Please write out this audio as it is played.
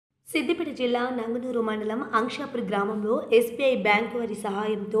సిద్దిపేట జిల్లా నంగనూరు మండలం అంక్షాపూర్ గ్రామంలో ఎస్బీఐ బ్యాంకు వారి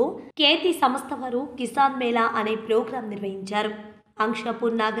సహాయంతో కేతి సంస్థ వారు కిసాన్ మేళా అనే ప్రోగ్రాం నిర్వహించారు.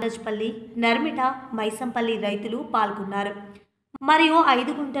 అంక్షాపూర్, నాగరాజ్పల్లి, నర్మిట, మైసంపల్లి రైతులు పాల్గొన్నారు. మరియు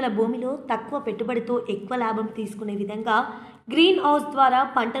 5 గుంటల భూమిలో తక్కువ పెట్టుబడితో ఎక్కువ లాభం తీసుకునే విధంగా గ్రీన్ హౌస్ ద్వారా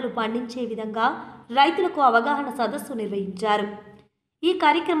పంటలు పండించే విధంగా రైతులకు అవగాహన సదస్సు నిర్వహించారు. ఈ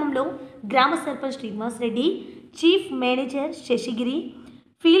కార్యక్రమంలో గ్రామ sarpanch Srinivas Reddy, chief manager శశిగిరి,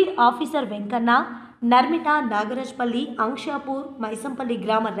 field officer Venkanna, Narmita, నాగరాజ్పల్లి, Ankshapur, Maisampalli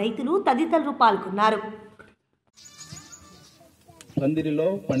గ్రామ రైతులు తదితరులు పాల్గొన్నారు. పందిరిలో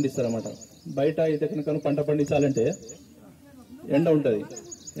పండిస్తారన్నమాట. బయట అయితే కనుక పంట పండించాలంటే ఎండ ఉంటుంది.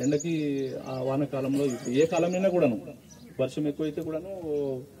 ఎండకి ఆ వానకాలంలో ఏ కాలంలో కూడాను వర్షం ఎక్కువైతే కూడాను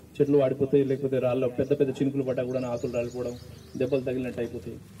చెట్లు వాడిపోతాయి, లేకపోతే రాళ్ళ పెద్ద పెద్ద చినుకులు పడ్డా కూడా ఆకులు రాలిపోవడం, దెబ్బలు తగిలినట్టు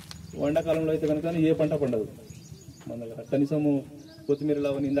అయిపోతాయి. ఎండాకాలంలో అయితే కనుక ఏ పంట పండదు మన దగ్గర. కనీసము కొత్తిమీరలు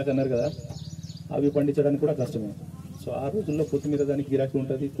అవన్నీ ఇందాక అన్నారు కదా, అవి పండించడానికి కూడా కష్టమే. సో ఆ రోజుల్లో కొత్తిమీర దానికి గిరాకీ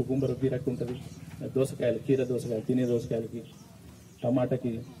ఉంటుంది, కుకుంబర్ గిరాకీ ఉంటుంది, దోసకాయలు, కీర దోసకాయలు, తినే దోసకాయలకి,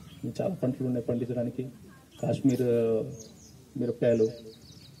 టమాటాకి చాలా పంటలు ఉన్నాయి పండించడానికి. కాశ్మీర్ మిరపకాయలు,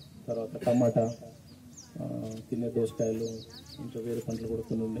 తర్వాత టమాటా, తినే దోసకాయలు, ఇంకా వేరే పంటలు కూడా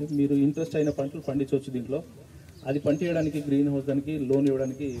కొన్ని ఉన్నాయి. మీరు ఇంట్రెస్ట్ అయిన పంటలు పండించవచ్చు దీంట్లో. అది పండించడానికి గ్రీన్ హౌస్ దానికి లోన్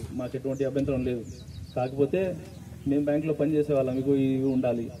ఇవ్వడానికి మాకు ఎటువంటి అభ్యంతరం లేదు. కాకపోతే మేము బ్యాంకులో పనిచేసే వాళ్ళం, మీకు ఇవి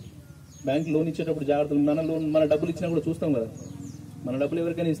ఉండాలి. బ్యాంక్ లోన్ ఇచ్చేటప్పుడు జాగ్రత్తలు, మన డబ్బులు ఇచ్చినా కూడా చూస్తాం కదా, మన డబ్బులు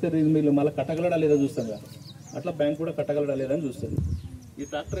ఎవరికైనా ఇస్తే మీరు మళ్ళీ కట్టగలడా లేదా చూస్తాం కదా, అట్లా బ్యాంక్ కూడా కట్టగలడా లేదా అని చూస్తుంది. ఈ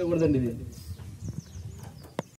ట్రాక్టర్ ఎవరిదండి ఇది?